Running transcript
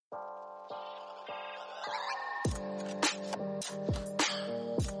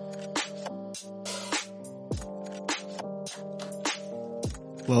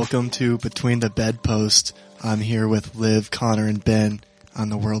Welcome to Between the Bedpost. I'm here with Liv, Connor, and Ben on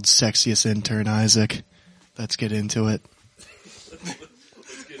the world's sexiest intern, Isaac. Let's get into it.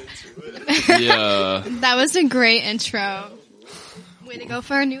 Yeah. That was a great intro. Way to go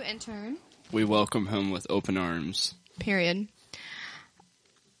for our new intern. We welcome him with open arms. Period.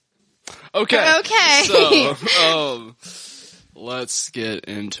 Okay. So, let's get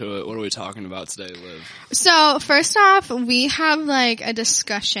into it. What are we talking about today, Liv? So, first off, we have like a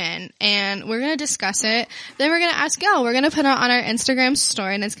discussion and we're going to discuss it. Then we're going to ask y'all. We're going to put it on our Instagram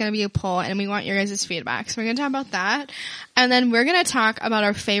story and it's going to be a poll and we want your guys' feedback. So we're going to talk about that. And then we're going to talk about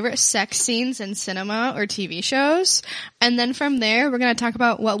our favorite sex scenes in cinema or TV shows. And then from there, we're going to talk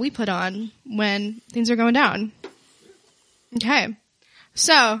about what we put on when things are going down. Okay.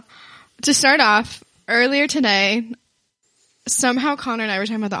 So, to start off, earlier today, somehow Connor and I were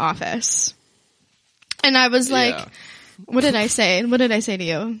talking about The Office. And I was like, What did I say? What did I say to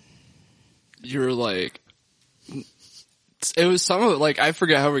you? You were like, it was some of it, like, I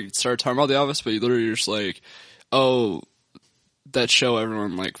forget how we started talking about The Office, but you literally were just like, oh, that show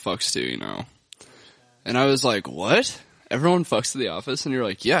everyone, like, fucks to, you know? And I was like, what? Everyone fucks to The Office? And you're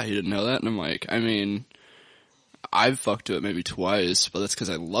like, yeah, you didn't know that? And I'm like, I mean, I've fucked to it maybe twice, but that's because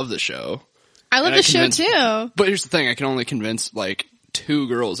I love the show. I love the show too. But here's the thing, I can only convince like 2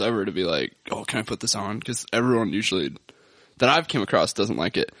 girls ever to be like, oh, can I put this on? Because everyone usually that I've came across doesn't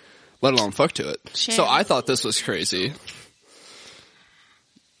like it, let alone fuck to it. Shame. So I thought this was crazy.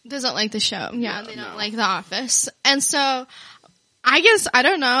 Doesn't like the show. Yeah, they don't like The Office. And so, I guess, I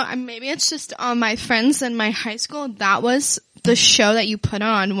don't know, maybe it's just on my friends in my high school, that was the show that you put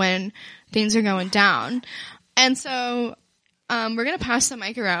on when things are going down. And so, we're gonna pass the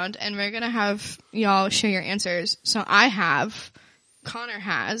mic around and we're gonna have y'all share your answers. So I have, Connor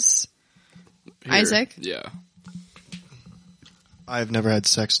has, Here. Isaac. Yeah. I've never had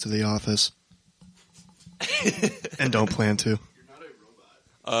sex to The Office. And don't plan to.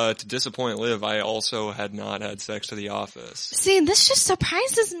 To disappoint Liv, I also had not had sex to The Office. See, this just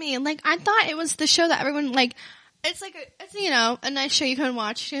surprises me. Like, I thought it was the show that everyone, like, it's like, it's, you know, a nice show you can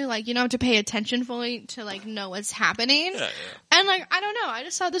watch too. Like, you don't have to pay attention fully to, like, know what's happening. Yeah. And, like, I don't know. I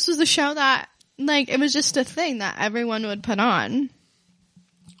just thought this was the show that, like, it was just a thing that everyone would put on.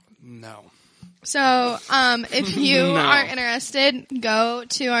 No. So, if you No. are interested, go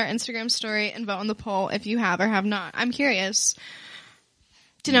to our Instagram story and vote on the poll if you have or have not. I'm curious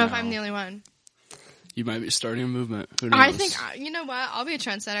to know if I'm the only one. You might be starting a movement. Who knows? I think, you know what? I'll be a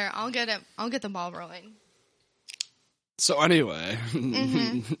trendsetter. I'll get the ball rolling. So anyway,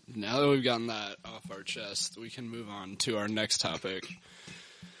 now that we've gotten that off our chest, we can move on to our next topic.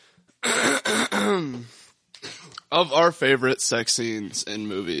 Of our favorite sex scenes in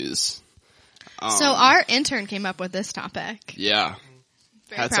movies. So our intern came up with this topic. Yeah.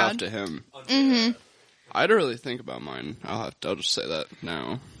 Very Hats proud. off to him. Mm-hmm. I don't really think about mine. I'll just say that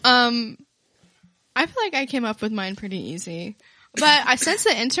now. I feel like I came up with mine pretty easy. But since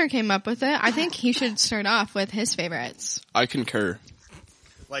the intern came up with it, I think he should start off with his favorites. I concur.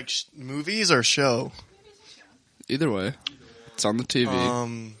 Like movies or show? Either way. It's on the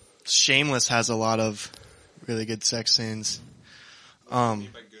TV. Shameless has a lot of really good sex scenes.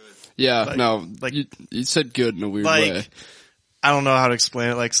 Yeah, like- no. like- you said good in a weird Like, way. I don't know how to explain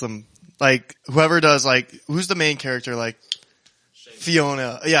it. Like whoever does, like, who's the main character? Like,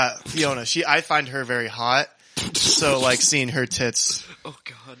 Fiona. Yeah, Fiona. I find her very hot. So, like, seeing her tits Oh,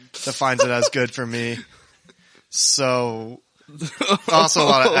 God. defines it as good for me. So, also a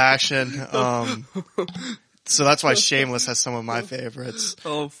lot of action. So that's why Shameless has some of my favorites.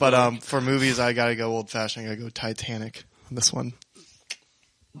 Oh, But, for movies, I gotta go old fashioned. I gotta go Titanic on this one.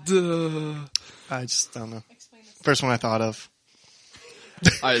 Duh. I don't know. First one I thought of.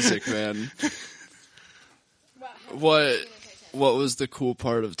 Isaac, man. What was the cool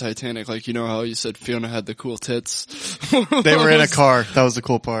part of Titanic? Like, you know how you said Fiona had the cool tits? They were in a car. That was the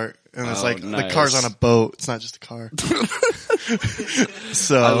cool part. And it's Oh, like, the nice. car's on a boat. It's not just a car.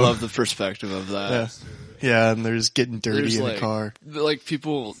 So. I love the perspective of that. Yeah, and they're just getting dirty There's in like, the car. Like,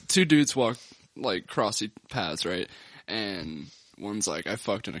 people, 2 dudes walk, like, cross paths, right? And one's like, I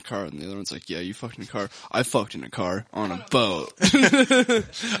fucked in a car, and the other one's like, yeah, you fucked in a car. I fucked in a car on a boat.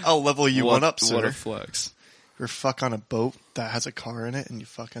 I'll level you one up, sir. What a flex. Or fuck on a boat that has a car in it, and you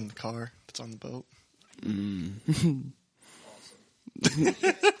fuck in the car that's on the boat.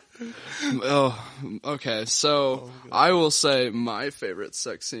 Oh, okay. So I will say my favorite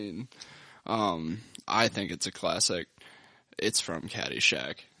sex scene. I think it's a classic. It's from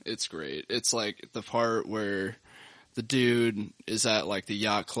Caddyshack. It's great. It's like the part where the dude is at like the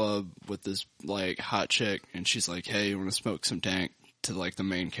yacht club with this like hot chick, and she's like, "Hey, you want to smoke some dank?" to like the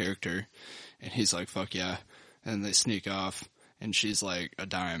main character, and he's like, fuck yeah. And they sneak off, and she's like a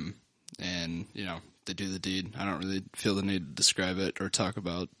dime, and you know, they do the deed. I don't really feel the need to describe it or talk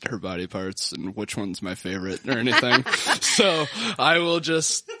about her body parts and which one's my favorite or anything. So I will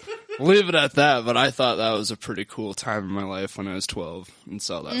just leave it at that, but I thought that was a pretty cool time in my life when I was 12 and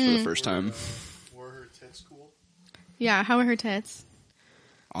saw that for the first time. Were her tits cool? Yeah, how are her tits?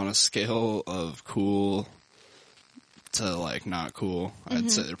 On a scale of cool to like not cool,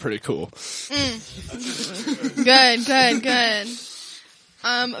 I'd say they're pretty cool. Good. Ben,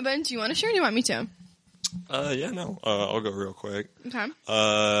 do you want to share or do you want me to? Yeah, no. I'll go real quick. Okay.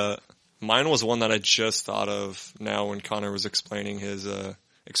 Mine was one that I just thought of now when Connor was explaining his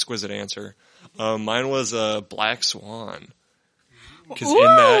exquisite answer. Mine was Black Swan. Because in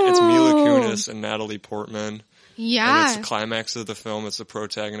that, it's Mila Kunis and Natalie Portman. Yeah. And it's the climax of the film. It's the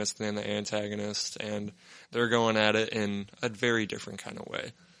protagonist and the antagonist. And they're going at it in a very different kind of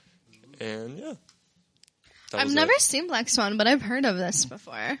way. And, yeah. I've never seen Black Swan, but I've heard of this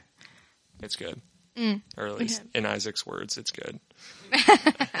before. It's good. Or at least, in Isaac's words, it's good.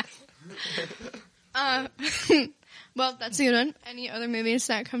 Well, that's a good one. Any other movies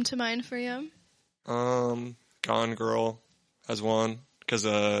that come to mind for you? Gone Girl has one. Because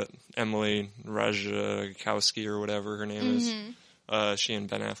Emily Ratajkowski or whatever her name is, she and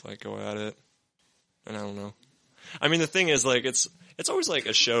Ben Affleck go at it. And I don't know. I mean, the thing is, like, it's always like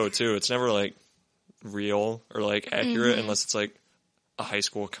a show, too. It's never, like, real or, like, accurate unless it's, like, a high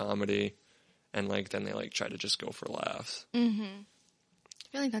school comedy. And, like, then they, like, try to just go for laughs. I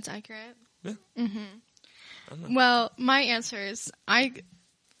feel like that's accurate. Yeah. Well, my answers, I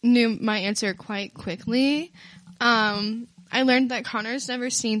knew my answer quite quickly. I learned that Connor's never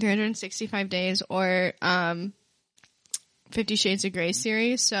seen 365 Days or 50 Shades of Grey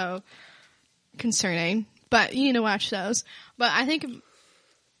series, so concerning. But you need to watch those. But I think...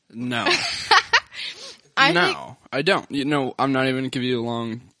 No. I don't. You know, I'm not even going to give you a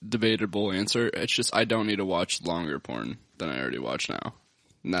long, debatable answer. It's just I don't need to watch longer porn than I already watch now.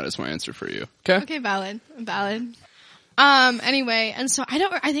 And that is my answer for you. Okay? Okay, valid. Anyway, and so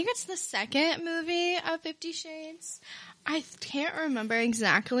I think it's the second movie of 50 Shades. I can't remember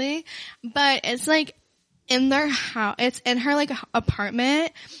exactly, but it's like in their house, it's in her like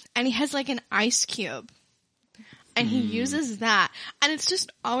apartment, and he has like an ice cube. And he uses that. And it's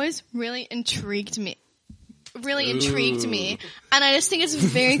just always really intrigued me. And I just think it's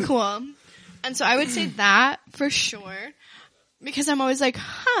very cool. And so I would say that for sure. Because I'm always like,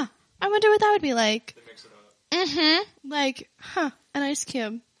 I wonder what that would be like. They mix it up. Like, an ice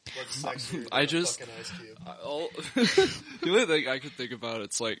cube. What's sexier I than a just- fucking ice cube? The only thing I could think about,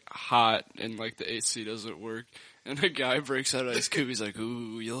 it's like hot and like the AC doesn't work. And a guy breaks out ice cube, he's like,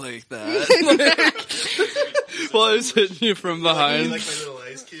 ooh, you like that? While I was hitting you from You behind. like my little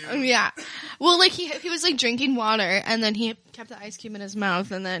ice cube? Yeah. Well, like he was like drinking water and then he kept the ice cube in his mouth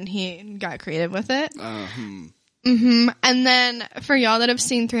and then he got creative with it. And then for y'all that have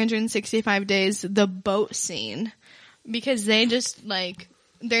seen 365 Days, the boat scene, because they just like,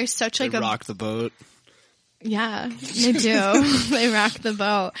 they're such They like a rock the boat. Yeah, they do. They rock the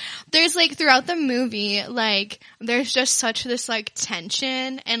boat. There's like throughout the movie, like there's just such this like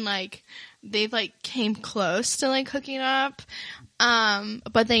tension and like they've like came close to like hooking up.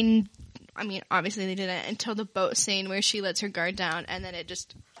 But they, I mean, obviously they didn't until the boat scene where she lets her guard down and then it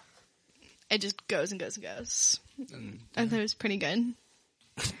just goes and goes and goes. I thought it was pretty good.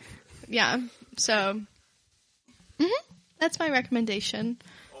 Yeah. So, that's my recommendation.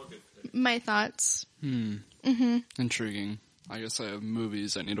 My thoughts. Intriguing. I guess I have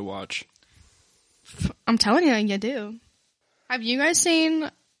movies I need to watch. I'm telling you do. Have you guys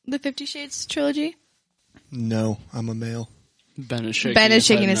seen the 50 Shades trilogy? No, I'm a male. Ben is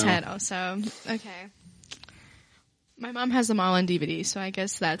shaking his no. head also. Okay. My mom has them all on DVD, so I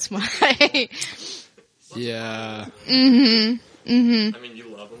guess that's why. Yeah. I mean,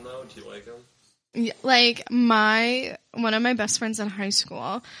 you love them though? Do you like them? Yeah, like one of my best friends in high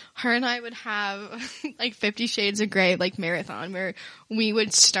school, her and I would have like 50 Shades of Grey like marathon where we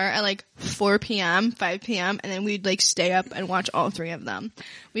would start at like 4 p.m., 5 p.m. and then we'd like stay up and watch all three of them.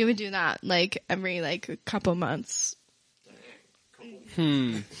 We would do that like every like couple months.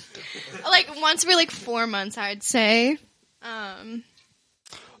 Like once every like 4 months, I'd say.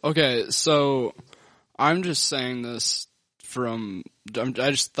 Okay, so I'm just saying this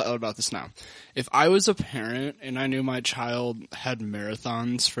I just thought about this now. If I was a parent and I knew my child had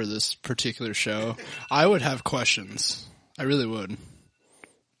marathons for this particular show, I would have questions. I really would.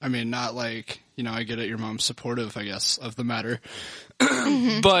 I mean, not like, I get it, your mom's supportive, I guess, of the matter.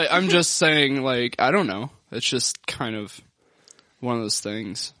 But I'm just saying, like, I don't know. It's just kind of one of those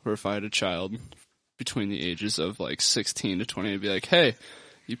things where if I had a child between the ages of like 16 to 20, I'd be like, hey,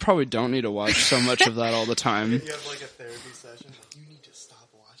 you probably don't need to watch so much of that all the time. You have like a therapy session. Like, you need to stop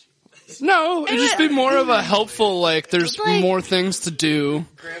watching this. No, it'd just be more of a helpful, like, there's Like- more things to do.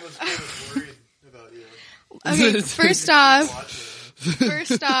 Grandma's worried about you. Okay, first off, Sir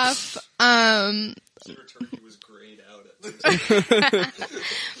Turkey was grayed out at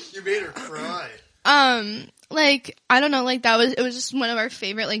You made her cry. like, I don't know, like it was just one of our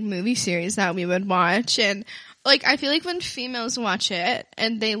favorite like movie series that we would watch, and like I feel like when females watch it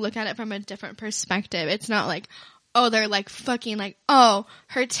and they look at it from a different perspective, it's not like, oh, they're like fucking like, oh,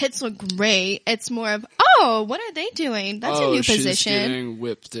 her tits look great. It's more of, oh, what are they doing? That's a new she's position. getting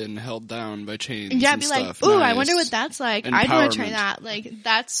whipped and held down by chains. Yeah, and be stuff. like, ooh, I Nice. wonder what that's like. I'd want to try Empowerment. that. Like,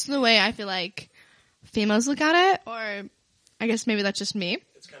 that's the way I feel like females look at it, or I guess maybe that's just me.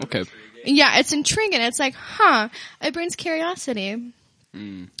 Okay. Yeah, it's intriguing. It's like, huh, it brings curiosity.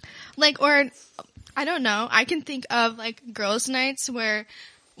 Like, or, I don't know, I can think of like girls' nights where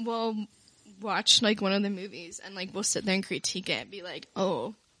we'll watch like one of the movies and like we'll sit there and critique it and be like,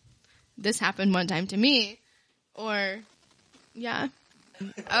 oh, this happened one time to me. Or, yeah.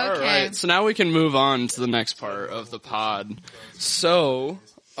 Okay. All right, so now we can move on to the next part of the pod. So,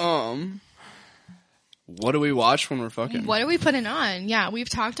 what do we watch when we're fucking? What are we putting on? Yeah, we've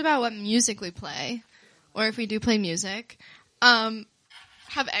talked about what music we play, or if we do play music.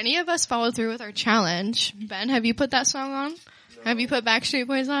 Have any of us followed through with our challenge? Ben, have you put that song on? No. Have you put Backstreet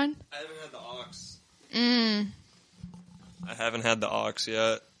Boys on? I haven't had the aux. Mm. I haven't had the aux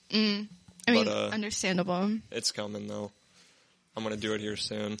yet. I mean, But, understandable. It's coming though. I'm gonna do it here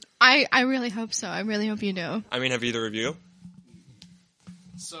soon. I really hope so. I really hope you do. I mean, have either of you?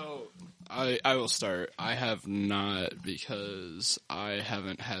 So, I will start. I have not, because I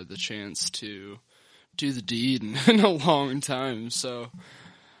haven't had the chance to do the deed in a long time, so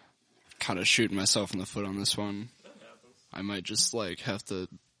kind of shooting myself in the foot on this one. I might just like have to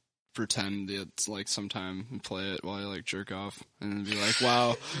pretend it's like sometime and play it while I like jerk off and then be like,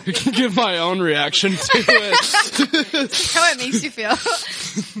 wow, I can give my own reaction to it. How it makes you feel.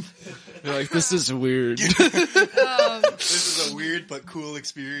 Be like, this is weird. This is a weird but cool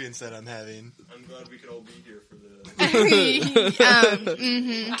experience that I'm having. I'm glad we could all be here for this.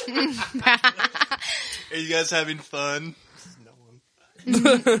 Are you guys having fun? No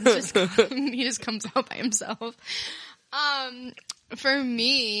one. He just comes out by himself. For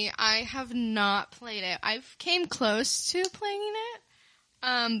me, I have not played it. I've came close to playing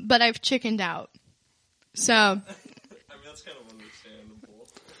it, but I've chickened out. So, I mean, that's kind of understandable.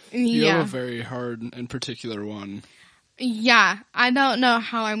 You yeah. have a very hard and particular one. Yeah, I don't know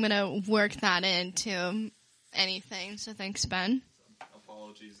how I'm gonna work that into anything, so thanks, Ben.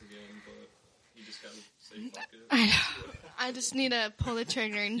 Apologies again, but you just gotta say fuck it. I know. I just need to pull the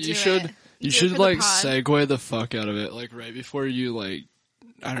trigger and do You it. should Do it for the like pod. segue the fuck out of it. Like right before you like,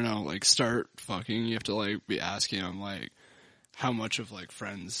 I don't know, like start fucking, you have to like be asking them like how much of like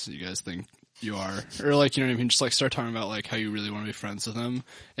friends you guys think you are. Or like, you know what I mean? Just like start talking about like how you really want to be friends with them.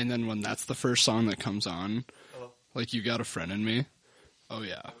 And then when that's the first song that comes on, like you got a friend in me. Oh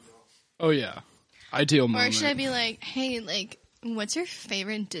yeah. Oh yeah. Ideal Or moment. should I be like, hey, like, what's your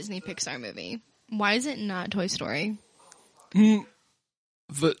favorite Disney Pixar movie? Why is it not Toy Story?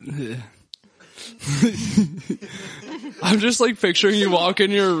 But I'm just like picturing you walk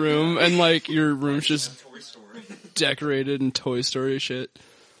in your room and like your room's just Toy Story. decorated in Toy Story shit.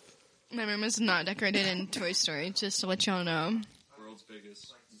 My room is not decorated in Toy Story, just to let y'all know. World's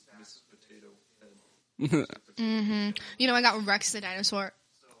biggest Mrs. Potato Head. You know, I got Rex the dinosaur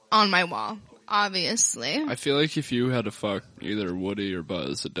on my wall, obviously. I feel like if you had to fuck either Woody or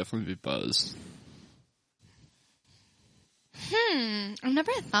Buzz, it'd definitely be Buzz. I've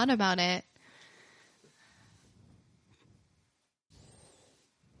never thought about it.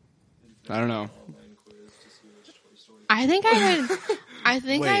 I don't know. I think I would. I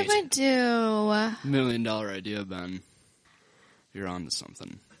think I Wait. would do. $1 million idea, Ben. You're on to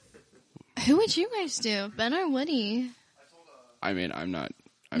something. Who would you guys do, Ben or Woody? I mean, I'm not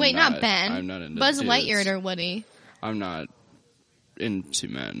Ben. I'm not into Buzz dudes. Lightyear or Woody? I'm not into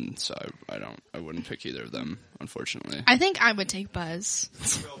men, so I wouldn't pick either of them, unfortunately. I think I would take Buzz.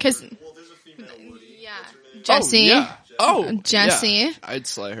 Cause, Well, there's a female Woody. yeah. What's her name? Jessie. Oh, yeah. Oh, Jessie. yeah. I'd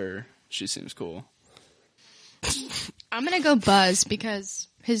slay her. She seems cool. I'm gonna go Buzz because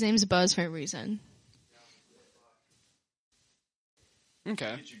his name's Buzz for a reason.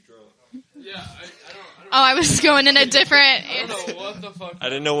 Okay. Get you drunk. Yeah, I Oh, I was going in a different. don't know what the fuck. I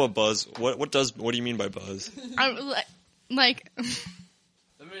didn't know what buzz. What do you mean by buzz? Like,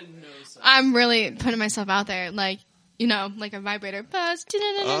 That made no sense. I'm really putting myself out there. Like, you know, like a vibrator buzz.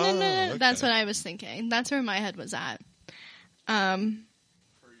 okay. That's what I was thinking. That's where my head was at.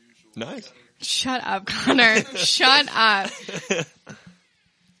 Nice. Shut up, Connor. Shut up.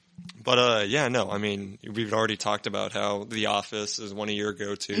 But yeah, no, I mean, we've already talked about how The Office is one of your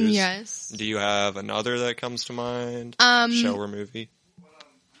go-tos. Yes. Do you have another that comes to mind? Show or movie?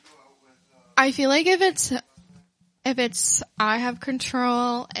 I feel like if it's I Have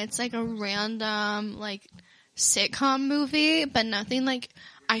Control, it's like a random like sitcom movie, but nothing like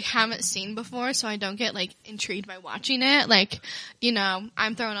I haven't seen before, so I don't get like intrigued by watching it. Like, you know,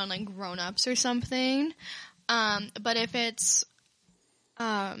 I'm throwing on like Grown Ups or something. But if it's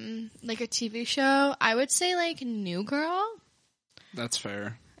like a TV show, I would say like New Girl. That's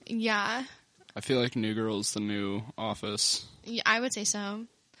fair. Yeah. I feel like New Girl's the new Office. Yeah, I would say so.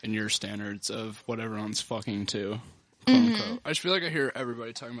 In your standards of what everyone's fucking to. Quote unquote. I just feel like I hear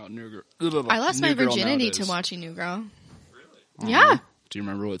everybody talking about New Girl. I lost my virginity to watching New Girl. Really? Yeah. Do you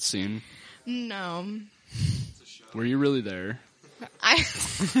remember what scene? No. Were you really there?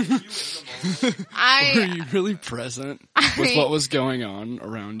 Were you really present with what was going on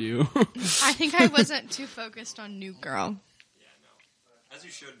around you? I think I wasn't too focused on New Girl. Yeah, no. As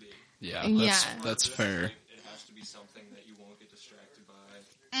you should be. Yeah, that's fair. It has to be something that you won't get distracted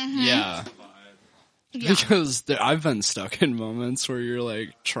by. Mm-hmm. Yeah. Because I've been stuck in moments where you're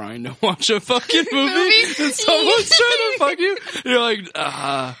like trying to watch a fucking movie and someone's trying to fuck you. You're like,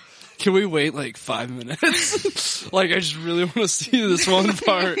 can we wait like 5 minutes? Like, I just really want to see this one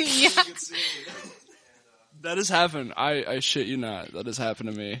part. Yeah. That has happened. I shit you not. That has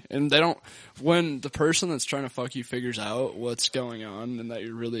happened to me. And when the person that's trying to fuck you figures out what's going on and that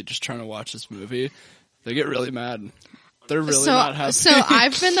you're really just trying to watch this movie, they get really mad. They're really not happy. So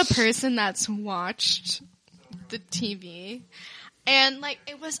I've been the person that's watched the TV, and like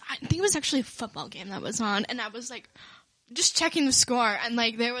I think it was actually a football game that was on, and I was like just checking the score, and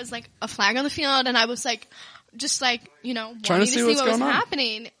like there was like a flag on the field, and I was like just like, you know, trying to see what was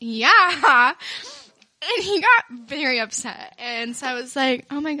happening. Yeah. And he got very upset, and so I was like,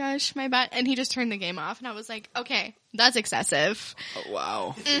 oh my gosh, my bad, and he just turned the game off, and I was like, okay, that's excessive. Oh,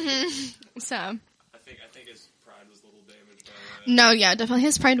 wow. So I think his pride was a little damaged by that. no, yeah, definitely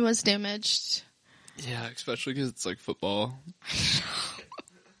his pride was damaged. Yeah, especially because it's like football.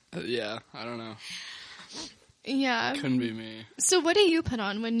 Yeah, I don't know. Yeah. Couldn't be me. So what do you put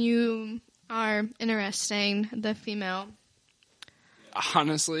on when you are interesting the female?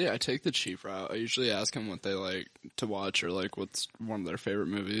 Honestly, I take the cheap route. I usually ask them what they like to watch or like what's one of their favorite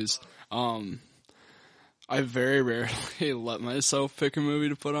movies. I very rarely let myself pick a movie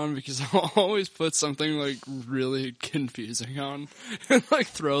to put on because I'll always put something like really confusing on and like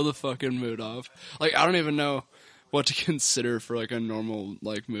throw the fucking mood off. Like I don't even know what to consider for like a normal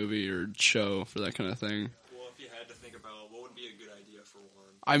like movie or show for that kind of thing. Well, if you had to think about what would be a good idea for one.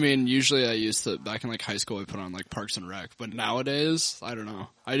 I mean, usually I used to, back in like high school, I put on like Parks and Rec, but nowadays, I don't know.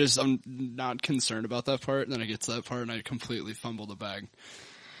 I'm not concerned about that part, and then I get to that part and I completely fumble the bag.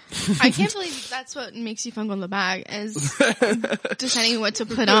 I can't believe that's what makes you fumble the bag is deciding what to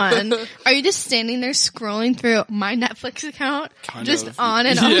put on. Are you just standing there scrolling through my Netflix account? Kind just of. on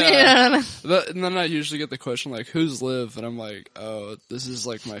and on Yeah. and on. And then I usually get the question like, who's Liv? And I'm like, oh, this is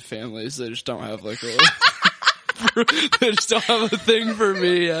like my family's. They just don't have like a... They just don't have a thing for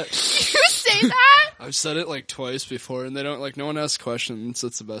me yet. You say that? I've said it like twice before, and they don't like. No one asks questions.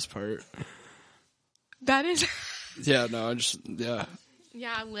 That's the best part. That is. Yeah, no, yeah.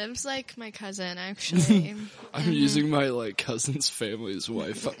 Yeah, Liv's like my cousin actually. I'm using my like cousin's family's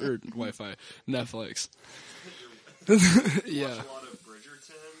Wi-Fi, Netflix. Yeah. Watch a lot of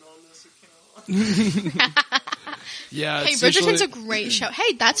Bridgerton on this account. Yeah. Hey, Bridgerton's a great show.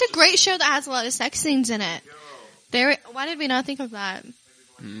 Hey, that's a great show that has a lot of sex scenes in it. Why did we not think of that?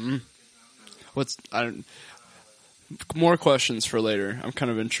 More questions for later. I'm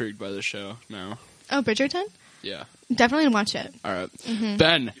kind of intrigued by the show now. Oh, Bridgerton? Yeah. Definitely watch it. All right.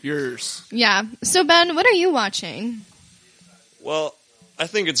 Ben, yours. Yeah. So, Ben, what are you watching? Well, I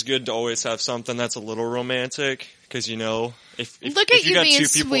think it's good to always have something that's a little romantic, because, you know, if Look if at you got being two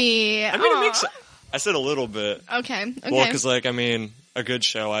people, sweet. I mean, it makes. I said a little bit. Okay. Well, because, like, I mean, a good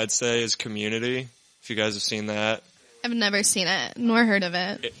show, I'd say, is Community. If you guys have seen that. I've never seen it, nor heard of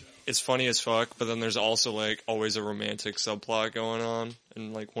it. It's funny as fuck, but then there's also, like, always a romantic subplot going on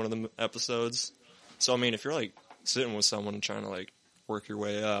in, like, one of the episodes. So, I mean, if you're, like, sitting with someone and trying to, like, work your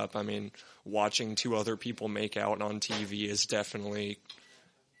way up, I mean, watching two other people make out on TV is definitely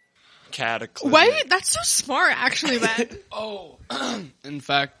cataclysmic. Why? That's so smart, actually, Ben. Oh, in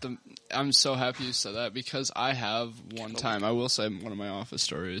fact, I'm so happy you said that because I have one time, I will say one of my office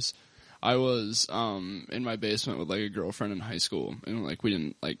stories. I was in my basement with like a girlfriend in high school, and like we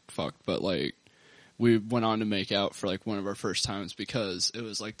didn't like fuck, but like we went on to make out for like one of our first times because it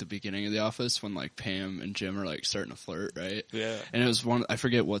was like the beginning of The Office when like Pam and Jim are like starting to flirt, right? Yeah. And it was I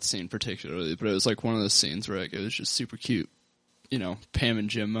forget what scene particularly, but it was like one of those scenes where like it was just super cute, you know, Pam and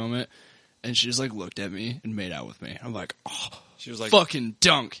Jim moment. And she just like looked at me and made out with me. I'm like, oh, She was like, fucking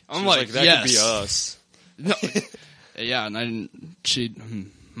dunk. I'm like, that yes. could be us. No, yeah, and I didn't. She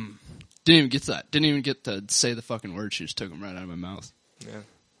didn't even get that. Didn't even get to say the fucking word. She just took them right out of my mouth. Yeah.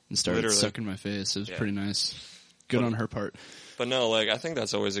 And started Literally. sucking my face. It was pretty nice. Good on her part. But no, like, I think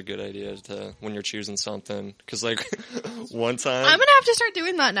that's always a good idea to, when you're choosing something. Cause like, one time. I'm gonna have to start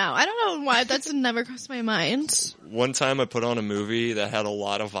doing that now. I don't know why that's never crossed my mind. One time I put on a movie that had a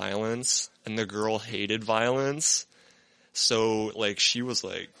lot of violence, and the girl hated violence. So, like, she was,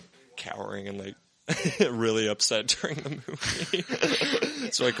 like, cowering and, like, really upset during the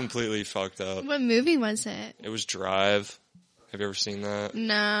movie. So I completely fucked up. What movie was it? It was Drive. Have you ever seen that?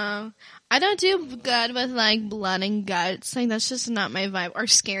 No. I don't do good with, like, blood and guts. Like, that's just not my vibe. Or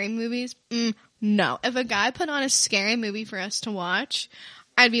scary movies. No. If a guy put on a scary movie for us to watch,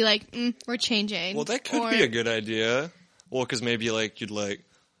 I'd be like, we're changing. Well, that could be a good idea. Well, cause maybe, like, you'd, like,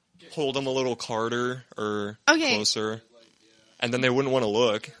 hold them a little harder or closer. And then they wouldn't want to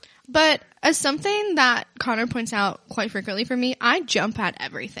look. But as something that Connor points out quite frequently for me, I jump at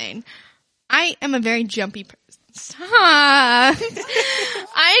everything. I am a very jumpy person. I'm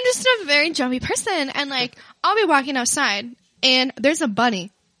just a very jumpy person, and like I'll be walking outside and there's a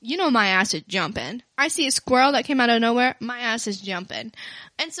bunny. You know my ass is jumping. I see a squirrel that came out of nowhere, my ass is jumping.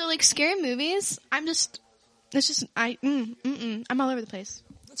 And so like scary movies, I'm all over the place.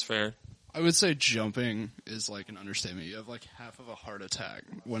 That's fair. I would say jumping is like an understatement. You have like half of a heart attack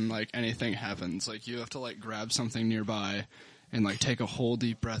when like anything happens. Like you have to like grab something nearby and like take a whole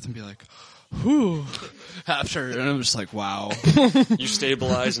deep breath and be like, whew, after. And I'm just like, wow. You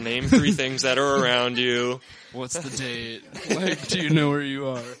stabilize, name 3 things that are around you. What's the date? Like, do you know where you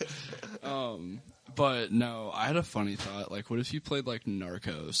are? But no, I had a funny thought. Like, what if you played like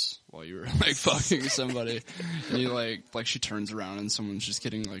Narcos while you were like fucking somebody, and you like she turns around and someone's just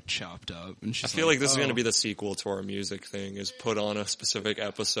getting like chopped up, and she's. I feel like this is going to be the sequel to our music thing. Is put on a specific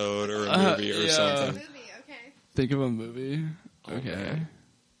episode or a movie or something. Movie, okay. Think of a movie. Okay. Man.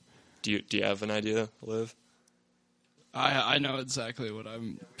 Do you have an idea, Liv? I know exactly what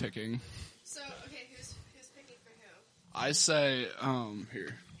I'm picking. So okay, who's picking for who? I say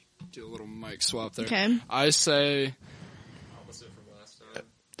here. Do a little mic swap there. Okay. I say, Opposite from last time.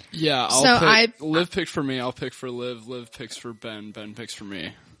 yeah, Liv picked for me, I'll pick for Liv, Liv picks for Ben, Ben picks for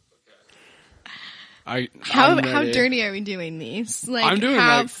me. How dirty are we doing these? Like, I'm doing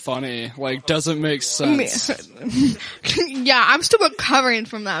like funny, like doesn't make sense. Yeah, I'm still recovering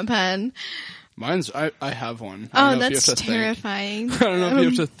from that pen. Mine's, I have one. I don't know if you have to terrifying. Think. I don't know if you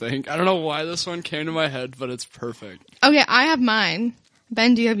have to think. I don't know why this one came to my head, but it's perfect. Okay, I have mine.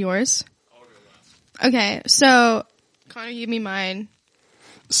 Ben, do you have yours? I'll go last. Okay, so Connor, give me mine.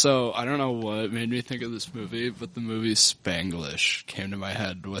 So, I don't know what made me think of this movie, but the movie Spanglish came to my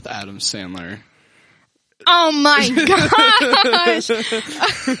head with Adam Sandler. Oh my gosh!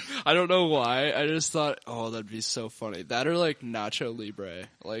 I don't know why. I just thought, oh, that'd be so funny. That or like Nacho Libre,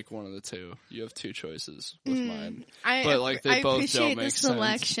 like one of the two. You have 2 choices with mine, but like they both don't make sense.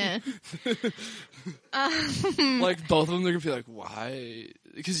 I appreciate the selection. Like both of them, they're gonna be like, why?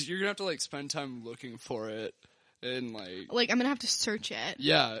 Because you're gonna have to like spend time looking for it, and like I'm gonna have to search it.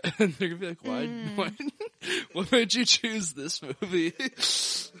 yeah, and they're gonna be like, why? What made you choose this movie?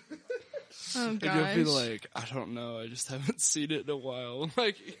 Oh gosh. And you'll be like, I don't know, I just haven't seen it in a while.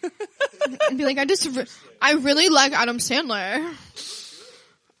 Like, I'd be like, I really like Adam Sandler.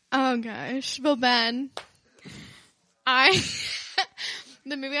 Oh gosh. Well, Ben,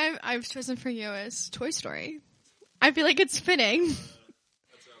 the movie I've chosen for you is Toy Story. I feel like it's fitting.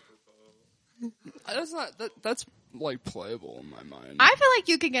 that's like playable in my mind. I feel like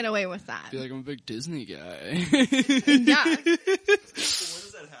you could get away with that. I feel like I'm a big Disney guy. Yeah. When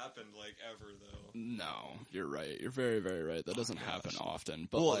does that happen, like, ever, though? No, you're right. You're very, very right. That doesn't happen often.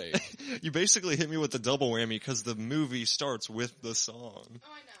 But Well, like, you basically hit me with the double whammy because the movie starts with the song.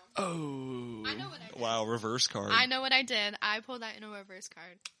 Oh, I know. oh, I know what I did. Wow, reverse card. I know what I did. I pulled that in a reverse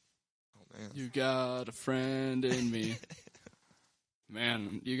card. Oh, man. you got a friend in me.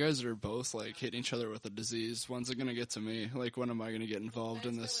 Man, you guys are both like hitting each other with a disease. When's it gonna get to me? Like, when am I gonna get involved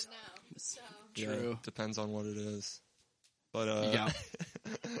in this? True. Yeah, depends on what it is. But, Yeah.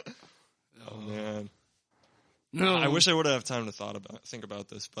 oh, man. No, I wish I would have time to think about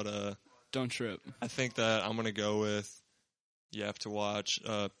this, but, don't trip. I think that I'm gonna go with you have to watch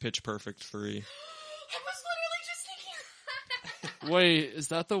Pitch Perfect 3. I was literally just thinking that. Wait, is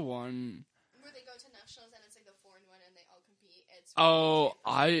that the one? Where they go to nationals and it's like the foreign one and they all compete. It's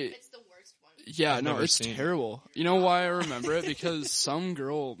the worst one. Yeah, I've no, never it's seen it. terrible. You know why I remember it? Because some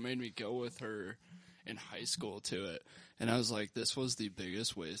girl made me go with her in high school to it. And I was like, this was the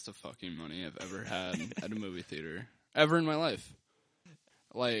biggest waste of fucking money I've ever had at a movie theater. Ever in my life.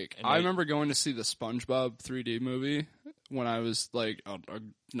 Like, I remember going to see the SpongeBob 3D movie when I was, like,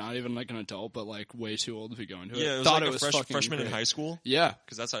 not even, like, an adult, but, like, way too old to be going to it. Yeah, it was Thought like it was a fucking freshman in great. high school. Yeah.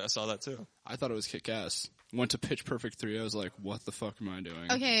 Because that's how I saw that too. I thought it was kick-ass. Went to Pitch Perfect 3, I was like, what the fuck am I doing?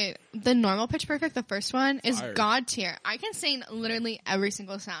 Okay, the normal Pitch Perfect, the first one, is Fire. god tier. I can sing literally every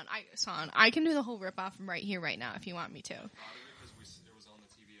single song. I can do the whole rip-off right here, right now, if you want me to. It was on the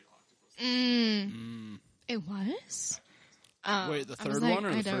TV at Octopus. It was? Wait, the I was third like, one or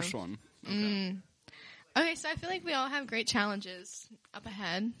I the don't- first one? Okay. Okay, so I feel like we all have great challenges up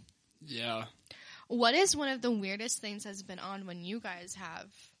ahead. Yeah. What is one of the weirdest things that's been on when you guys have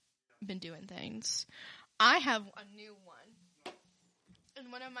been doing things? I have a new one.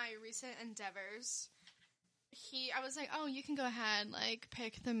 In one of my recent endeavors, I was like, oh, you can go ahead, like,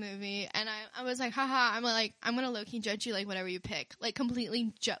 pick the movie. And I was like, haha, I'm gonna low-key judge you, like, whatever you pick. Like,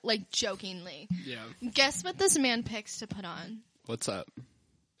 completely, jokingly. Yeah. Guess what this man picks to put on? What's that?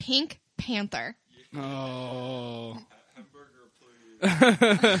 Pink Panther. Oh.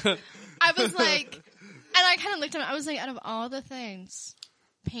 I was like, and I kind of looked at him, I was like, out of all the things,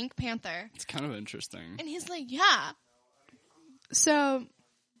 Pink Panther. It's kind of interesting. And he's like, yeah. So,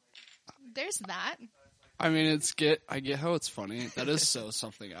 there's that. I mean, I get how it's funny. That is so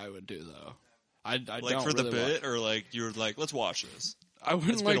something I would do, though. I Like don't for the really bit, or like you were like, let's watch this. I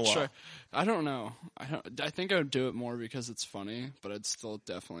wouldn't It's been like a while. try. I don't know. I think I would do it more because it's funny, but I'd still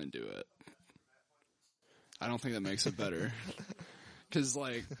definitely do it. I don't think that makes it better. Because,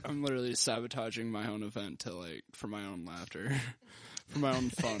 like, I'm literally sabotaging my own event to, like, for my own laughter. For my own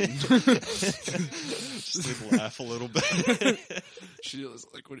fun. Just like laugh a little bit. She was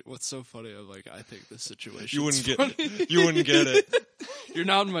like, what's so funny? I'm like, I think this situation You wouldn't get it. You're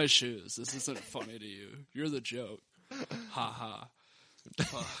not in my shoes. This isn't funny to you. You're the joke. Ha ha.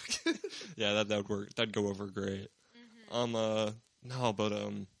 Fuck. Yeah, that would work. That'd go over great. No, but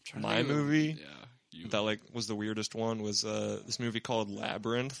my Think of- movie Yeah. that like was the weirdest one was this movie called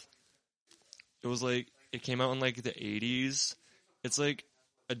Labyrinth. It was like it came out in like the 80s. It's like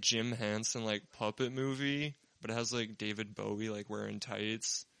a Jim Henson like puppet movie, but it has like David Bowie like wearing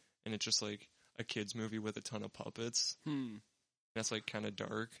tights, and it's just like a kids movie with a ton of puppets. That's like kind of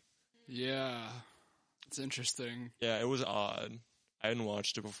dark. Yeah. It's interesting. Yeah, it was odd. I hadn't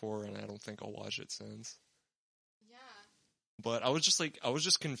watched it before, and I don't think I'll watch it since. Yeah. But I was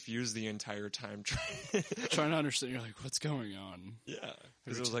just confused the entire time trying. Trying to understand. You're like, what's going on? Yeah,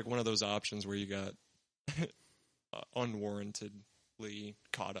 because it was like one of those options where you got unwarrantedly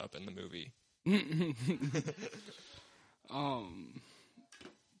caught up in the movie.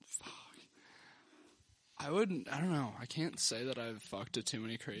 Fuck. I don't know. I can't say that I've fucked to too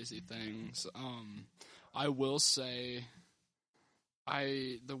many crazy things. I will say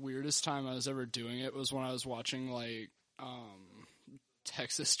the weirdest time I was ever doing it was when I was watching like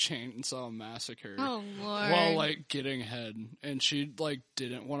Texas Chainsaw Massacre. Oh, Lord. While like getting head, and she like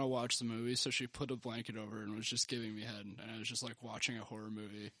didn't want to watch the movie, so she put a blanket over and was just giving me head, and I was just like watching a horror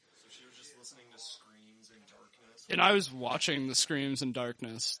movie. So she was just listening to screams in darkness. And I was watching the screams in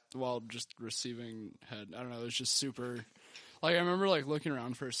darkness while just receiving head. I don't know, it was just super... Like, I remember, like, looking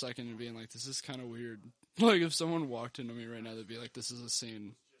around for a second and being like, this is kind of weird. Like, if someone walked into me right now, they'd be like, this is a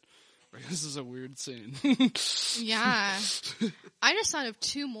scene. Like, this is a weird scene. Yeah. I just thought of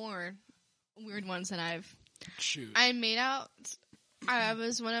two more weird ones that I've... Shoot. I made out... I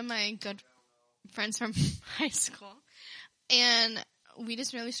was one of my good friends from high school. And we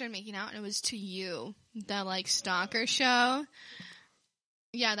just really started making out, and it was To You, the, like, stalker show.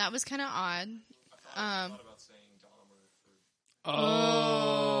 Yeah, that was kind of odd. I thought about saying Dahmer for...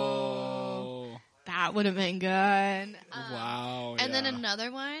 Oh. That would have been good. Wow. And then yeah. another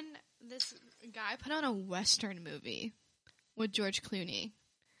one, this guy put on a Western movie with George Clooney.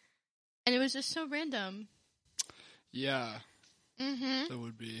 And it was just so random. Yeah. Mm-hmm. That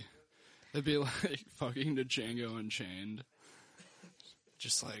would be... It'd be like fucking to Django Unchained.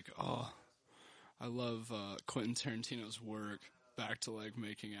 Just like, oh, I love Quentin Tarantino's work. Back to like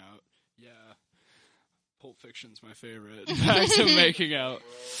making out. Yeah. Pulp Fiction's my favorite. Back to making out.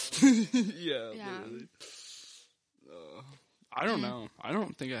 Yeah. Literally. I don't know. I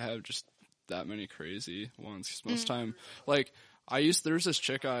don't think I have just that many crazy ones. 'Cause most time, like, there was this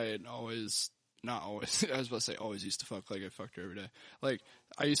chick I had always not always. I was about to say always used to fuck. Like I fucked her every day. Like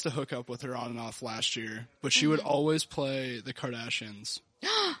I used to hook up with her on and off last year, but she would always play the Kardashians.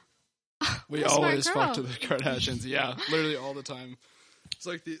 We always fucked with the Kardashians. Yeah, literally all the time. It's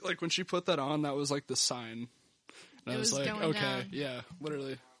like when she put that on, that was like the sign. And I was like, okay, down. Yeah,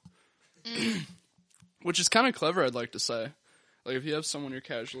 literally. Which is kind of clever, I'd like to say. Like if you have someone you're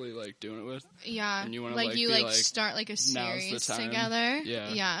casually like doing it with, yeah, and you want to like you be like start like a series together,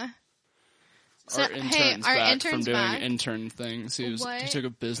 yeah. So, our intern's back from doing back. Intern things. He took a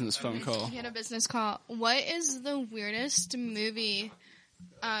business phone call. He had a business call. What is the weirdest movie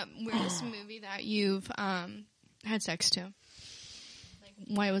that you've had sex to? Like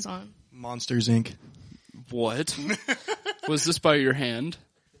why it was on? Monsters Inc. What? Was this by your hand?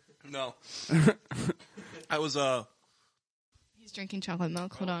 No. I was He's drinking chocolate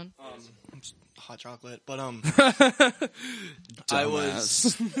milk. Hold on. Hot chocolate, but I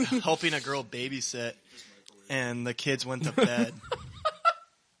was helping a girl babysit, and the kids went to bed.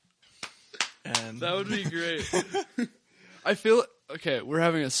 And that would be great. I feel okay. We're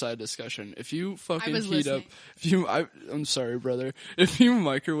having a side discussion. If you fucking heat up, I'm sorry, brother. If you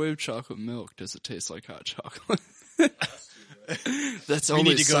microwave chocolate milk, does it taste like hot chocolate? That's we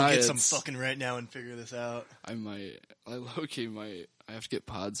only need to go science. get some fucking right now and figure this out. I low-key might. I have to get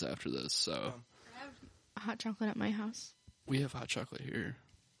pods after this, so. I have hot chocolate at my house. We have hot chocolate here.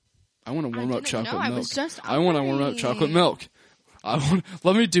 I want to warm up chocolate milk. I was just I want to warm up chocolate milk.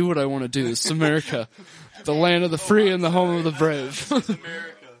 Let me do what I want to do. This is America. The land of the free and the home of the brave. It's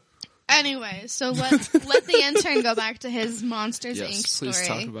America. Anyway, so let the intern go back to his Monsters Yes, Inc. story. please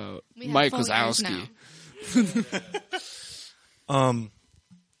talk about Mike Wazowski.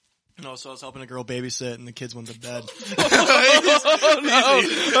 No, so I was helping a girl babysit, and the kids went to bed. Easy. Like,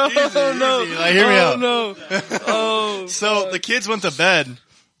 hear me out. No. Oh. So the kids went to bed,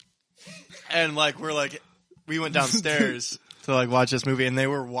 and we went downstairs to like watch this movie, and they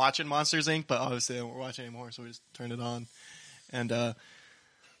were watching Monsters Inc., but obviously they weren't watching anymore, so we just turned it on, and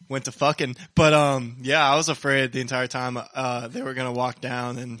went to fucking. But yeah, I was afraid the entire time they were gonna walk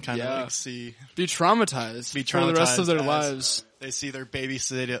down and kind of like be traumatized for the rest of their lives. They see their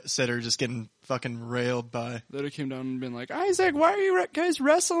babysitter just getting fucking railed by. They would have came down and been like, Isaac, why are you guys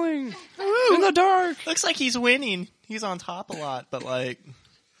wrestling in the dark? Looks like he's winning. He's on top a lot, but like,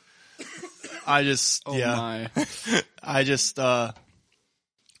 I just, my. I just, You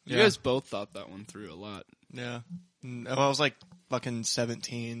guys both thought that one through a lot. Yeah. Well, I was like fucking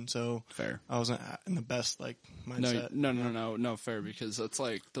 17, so fair. I wasn't in the best like mindset. No, fair, because that's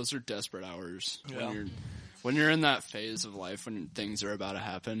like, those are desperate hours when you're in that phase of life when things are about to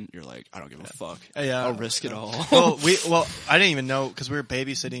happen. You're like, I don't give a fuck. Yeah, I'll risk it all. Well, I didn't even know because we were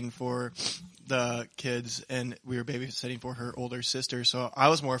babysitting for the kids and we were babysitting for her older sister. So I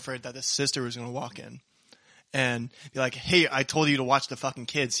was more afraid that the sister was going to walk in and be like, "Hey, I told you to watch the fucking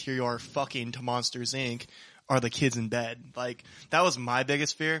kids. Here you are fucking to Monsters Inc. Are the kids in bed?" Like that was my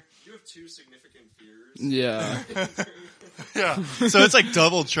biggest fear. You have two significant fears. Yeah. Yeah. So it's like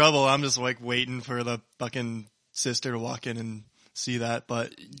double trouble. I'm just like waiting for the fucking sister to walk in and see that,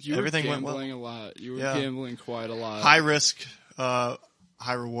 but everything went well. You were gambling a lot. You were gambling quite a lot. High risk, high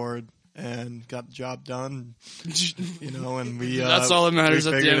reward, and got the job done. You know, and we that's all that matters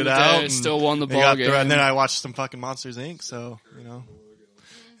at the end of the day. Still won the ball game. And then I watched some fucking Monsters Inc. So you know.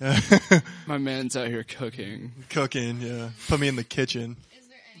 My man's out here cooking. Yeah. Put me in the kitchen. Is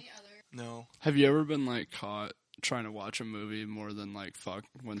there any other? No. Have you ever been like caught trying to watch a movie more than like fuck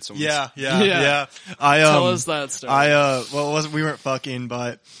when someone's... Yeah. Tell us that story. We weren't fucking,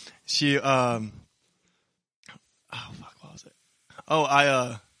 but she, what was it?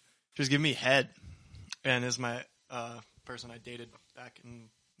 She was giving me head, and is my, person I dated back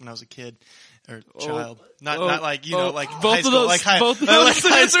when I was a kid or child. Not like, you know, like both high school, like high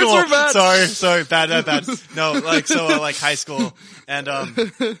school. Were bad. Sorry, bad. No, like, so like high school. And,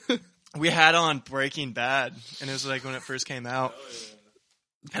 we had on Breaking Bad, and it was like when it first came out.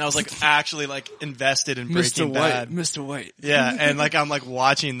 And I was like actually like invested in Breaking Bad. Mr. White. Yeah, and like I'm like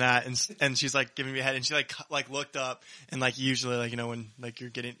watching that, and she's like giving me a head, and she like looked up, and like usually like, you know, when like you're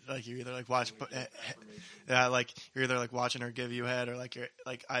getting like you're either like like you're either like watching her give you a head, or like your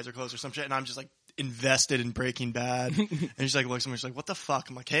like eyes are closed or some shit, and I'm just like invested in Breaking Bad, and she's like looks at me, she's like, "What the fuck?"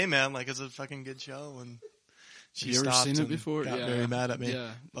 I'm like, "Hey man, like it's a fucking good show," and she Have you ever seen it before? Got very mad at me.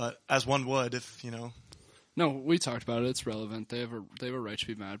 Yeah. But as one would, if you know. No, we talked about it. It's relevant. They have a right to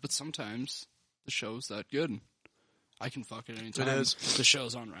be mad, but sometimes the show's that good. I can fuck it anytime. It is. The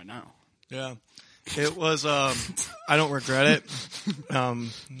show's on right now. Yeah. It was, I don't regret it. I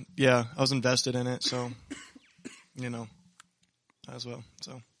was invested in it, so, you know, as well,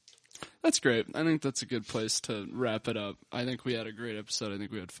 so. That's great. I think that's a good place to wrap it up. I think we had a great episode. I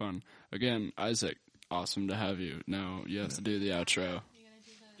think we had fun. Again, Isaac, awesome to have you. Now you have to do the outro.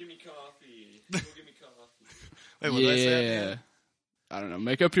 Give me coffee. Go give me coffee. Wait, what did I say? Yeah. I don't know.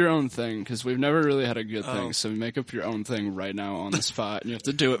 Make up your own thing, because we've never really had a good thing. So make up your own thing right now on the spot, and you have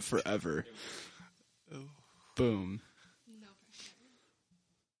to do it forever. Boom.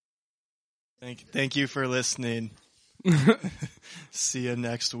 Thank you for listening. See you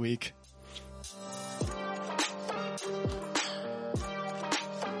next week.